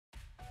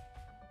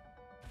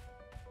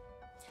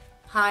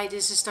Hi,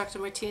 this is Dr.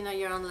 Martina,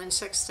 your online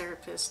sex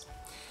therapist.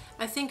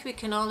 I think we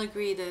can all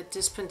agree that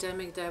this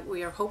pandemic that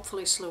we are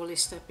hopefully slowly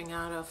stepping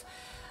out of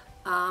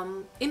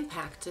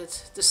impacted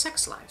the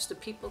sex lives, the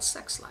people's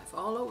sex life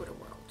all over the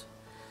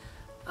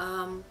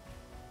world.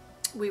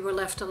 We were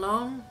left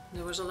alone.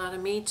 There was a lot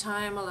of me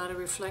time, a lot of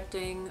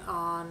reflecting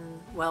on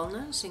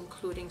wellness,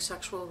 including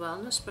sexual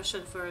wellness,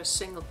 especially for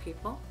single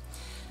people.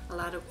 A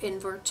lot of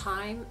invert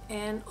time,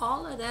 and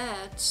all of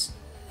that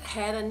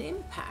had an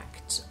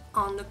impact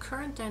on the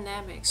current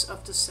dynamics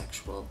of the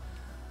sexual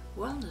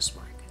wellness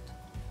market.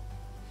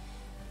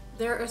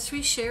 There are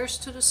three shares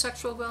to the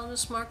sexual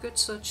wellness market,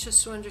 so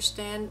just to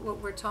understand what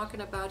we're talking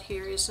about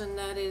here is, and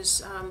that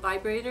is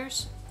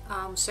vibrators,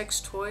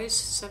 sex toys,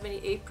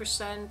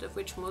 78% of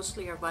which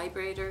mostly are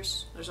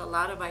vibrators. There's a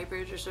lot of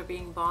vibrators are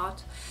being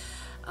bought.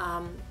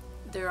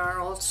 There are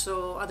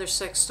also other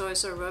sex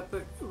toys, or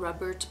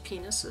rubbered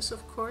penises,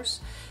 of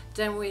course.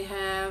 Then we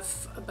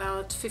have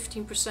about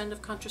 15%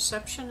 of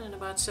contraception and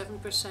about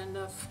 7%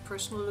 of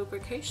personal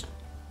lubrication.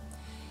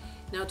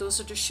 Now those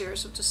are the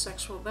shares of the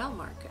sexual well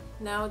market.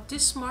 Now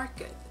this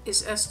market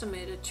is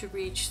estimated to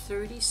reach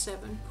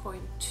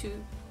 $37.2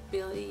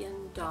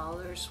 billion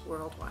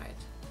worldwide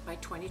by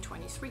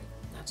 2023.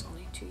 That's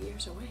only 2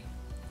 years away.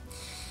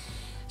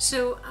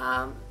 So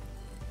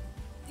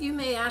you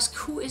may ask,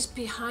 who is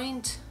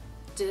behind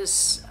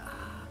this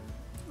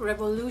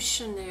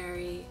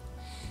revolutionary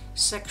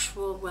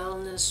sexual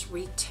wellness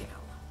retail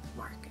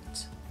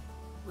market?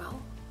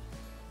 Well,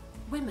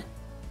 women.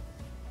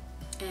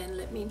 And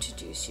let me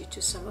introduce you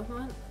to some of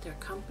them, their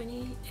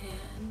company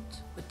and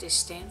what they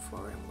stand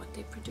for and what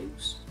they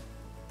produce.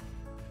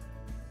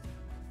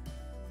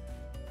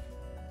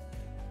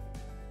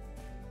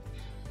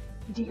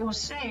 The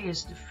Osé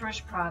is the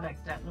first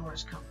product that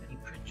Laura's company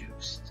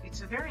produced.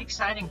 It's a very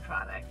exciting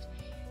product.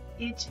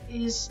 It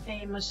is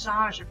a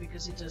massager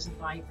because it doesn't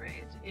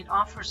vibrate. It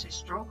offers a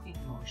stroking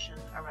motion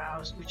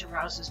which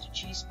arouses the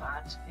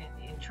G-spot in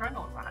the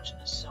internal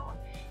erogenous zone,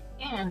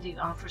 and it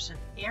offers an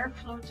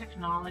airflow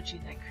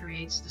technology that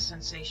creates the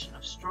sensation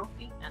of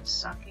stroking and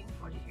sucking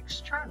for the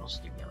external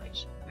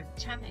stimulation with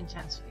 10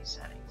 intensity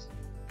settings.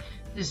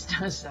 This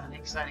does sound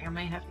exciting. I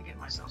may have to get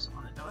myself some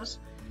one of those.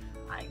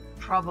 I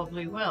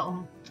probably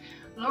will.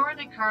 Laura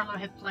De Carlo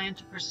had planned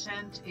to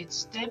present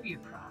its debut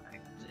product,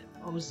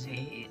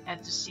 Osé,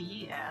 at the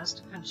CES,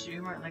 the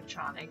Consumer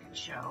Electronic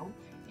Show,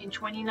 in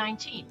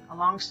 2019,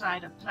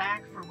 alongside a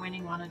plaque for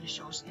winning one of the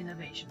show's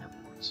innovation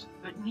awards.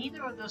 But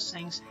neither of those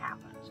things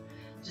happened.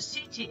 The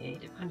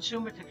CTA, the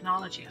Consumer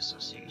Technology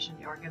Association,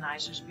 the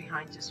organizers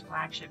behind this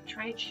flagship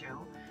trade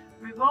show,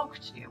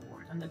 revoked the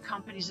award and the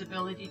company's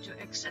ability to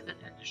exhibit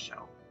at the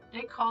show.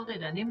 They called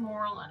it an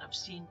immoral and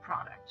obscene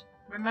product.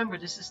 Remember,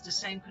 this is the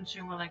same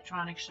Consumer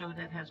Electronics Show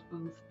that has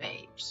booth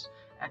babes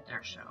at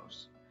their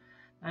shows.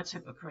 That's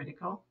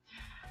hypocritical.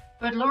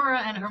 But Laura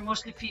and her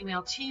mostly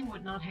female team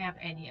would not have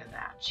any of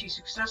that. She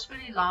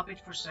successfully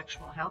lobbied for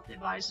sexual health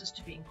devices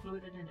to be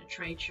included in the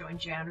trade show in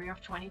January of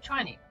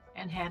 2020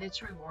 and had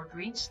its reward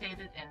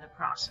reinstated in the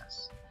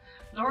process.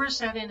 Laura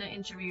said in an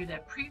interview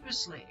that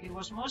previously it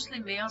was mostly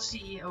male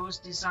CEOs,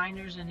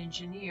 designers, and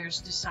engineers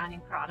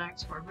designing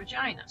products for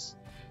vaginas.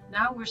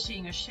 Now we're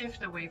seeing a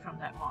shift away from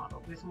that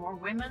model, with more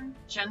women,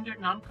 gender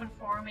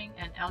non-conforming,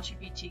 and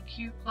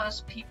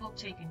LGBTQ+ people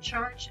taking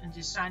charge and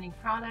designing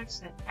products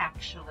that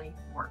actually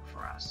work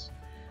for us.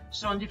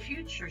 So in the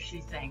future, she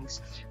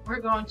thinks,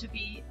 we're going to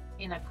be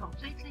in a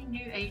completely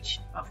new age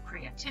of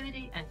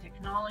creativity and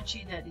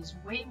technology that is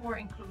way more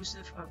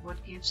inclusive of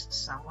what gives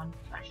someone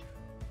pleasure.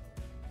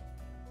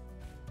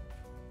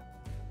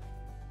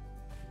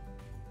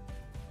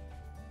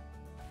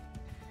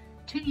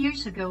 Two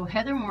years ago,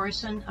 Heather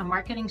Morrison, a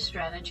marketing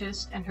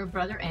strategist, and her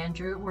brother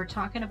Andrew were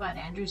talking about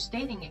Andrew's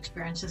dating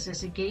experiences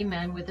as a gay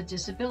man with a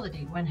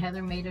disability when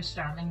Heather made her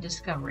startling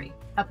discovery.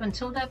 Up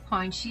until that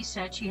point, she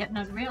said she had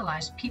not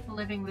realized people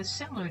living with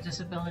similar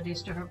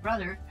disabilities to her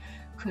brother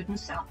couldn't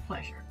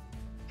self-pleasure.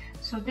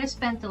 So they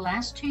spent the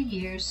last 2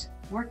 years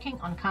working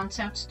on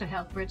concepts to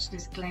help bridge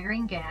this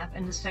glaring gap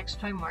in the sex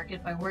toy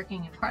market by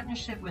working in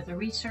partnership with a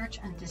research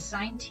and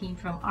design team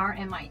from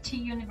RMIT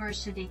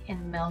University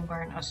in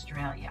Melbourne,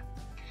 Australia.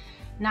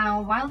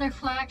 Now, while their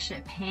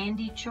flagship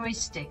Handy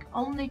Joystick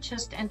only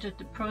just entered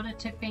the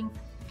prototyping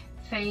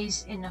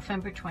phase in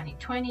November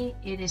 2020,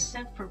 it is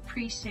set for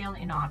pre-sale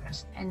in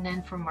August and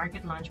then for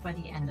market launch by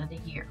the end of the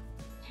year.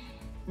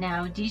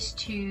 Now, these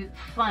two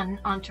fun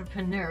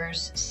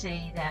entrepreneurs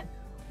say that,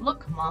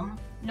 "Look, Mom,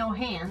 no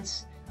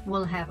hands,"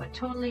 will have a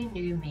totally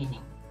new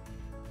meaning.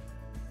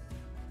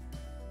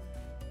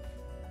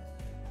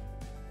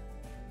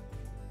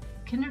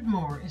 Kenneth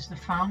Moore is the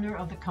founder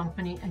of the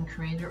company and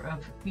creator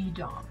of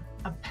VDOM,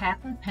 a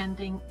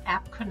patent-pending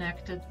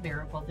app-connected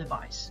wearable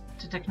device.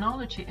 The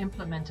technology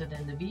implemented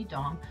in the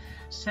VDOM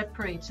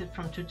separates it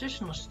from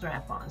traditional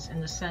strap-ons in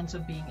the sense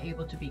of being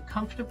able to be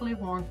comfortably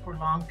worn for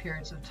long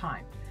periods of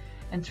time.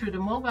 And through the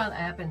mobile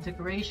app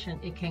integration,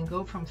 it can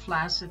go from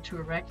flaccid to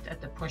erect at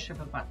the push of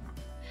a button.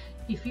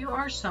 If you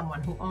are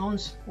someone who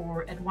owns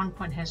or at one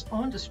point has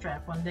owned a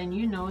strap-on, then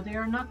you know they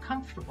are not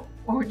comfortable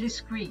or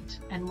discreet,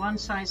 and one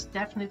size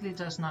definitely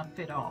does not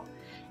fit all.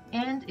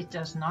 And it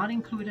does not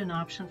include an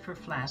option for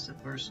flaccid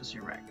versus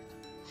erect.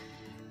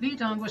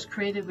 VDON was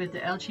created with the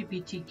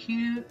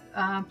LGBTQ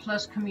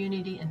plus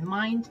community in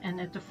mind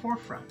and at the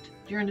forefront.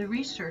 During the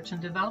research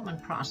and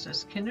development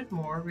process, Kindred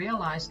Moore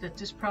realized that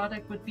this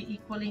product would be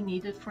equally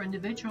needed for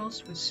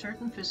individuals with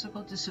certain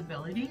physical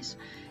disabilities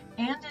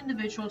and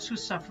individuals who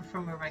suffer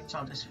from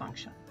erectile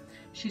dysfunction.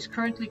 She's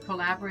currently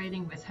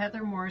collaborating with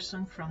Heather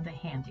Morrison from the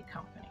Handy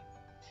Company.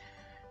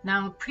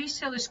 Now,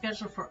 pre-sale is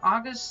scheduled for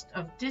August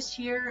of this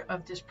year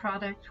of this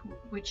product,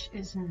 which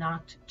is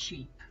not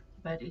cheap,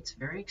 but it's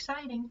very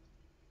exciting.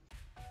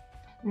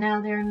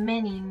 Now, there are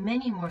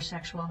many more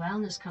sexual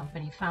wellness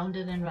companies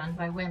founded and run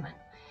by women.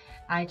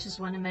 I just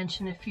want to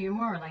mention a few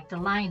more, like the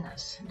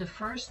Linus, the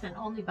first and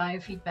only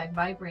biofeedback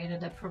vibrator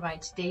that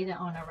provides data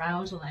on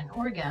arousal and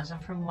orgasm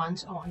from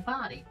one's own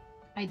body.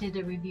 I did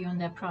a review on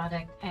that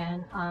product,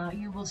 and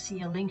you will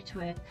see a link to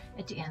it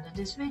at the end of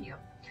this video.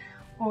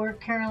 Or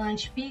Caroline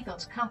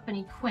Spiegel's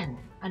company Quinn,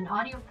 an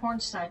audio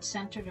porn site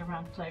centered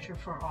around pleasure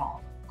for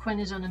all. Quinn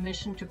is on a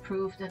mission to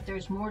prove that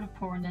there's more to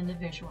porn than the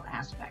visual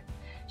aspect.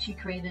 She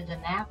created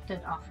an app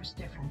that offers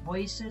different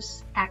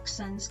voices,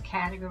 accents,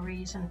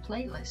 categories, and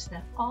playlists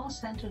that all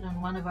centered on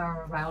one of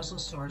our arousal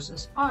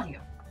sources, audio.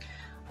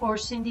 Or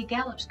Cindy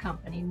Gallup's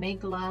company,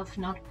 Make Love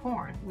Not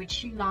Porn, which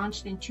she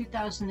launched in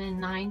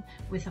 2009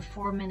 with a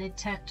 4-minute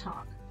TED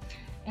Talk.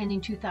 And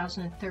in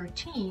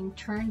 2013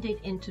 turned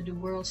it into the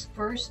world's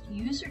first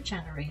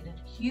user-generated,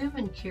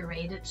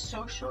 human-curated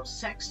social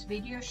sex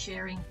video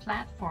sharing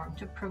platform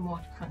to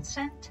promote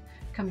consent,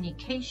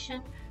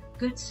 communication,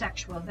 good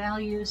sexual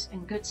values,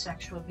 and good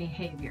sexual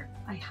behavior.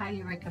 I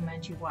highly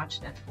recommend you watch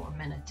that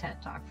 4-minute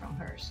TED Talk from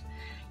hers.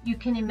 You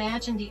can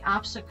imagine the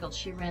obstacles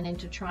she ran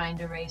into trying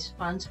to raise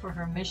funds for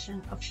her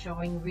mission of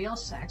showing real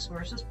sex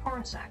versus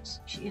porn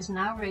sex. She is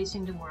now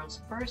raising the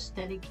world's first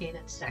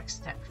dedicated sex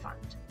tech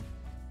fund.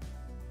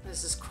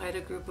 This is quite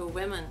a group of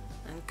women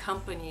and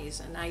companies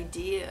and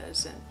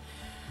ideas,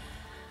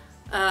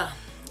 and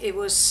it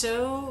was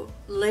so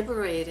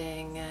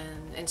liberating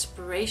and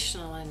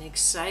inspirational and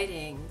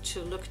exciting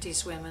to look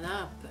these women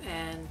up,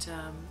 and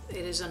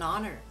it is an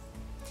honor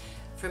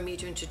for me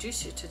to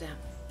introduce you to them.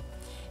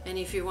 And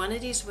if you're one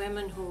of these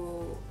women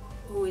who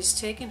is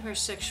taking her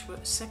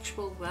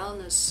sexual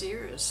wellness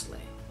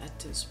seriously at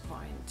this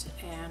point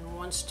and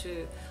wants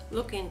to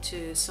look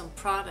into some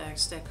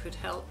products that could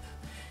help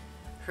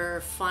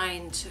her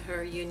find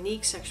her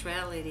unique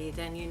sexuality,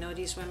 then you know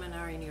these women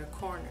are in your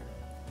corner.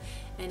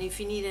 And if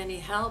you need any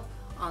help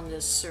on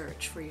this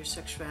search for your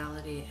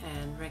sexuality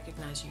and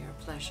recognizing your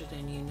pleasure,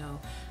 then you know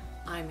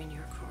I'm in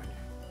your corner.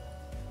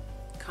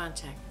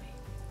 Contact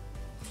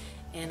me.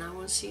 And I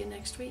will see you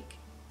next week.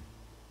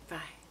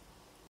 Bye.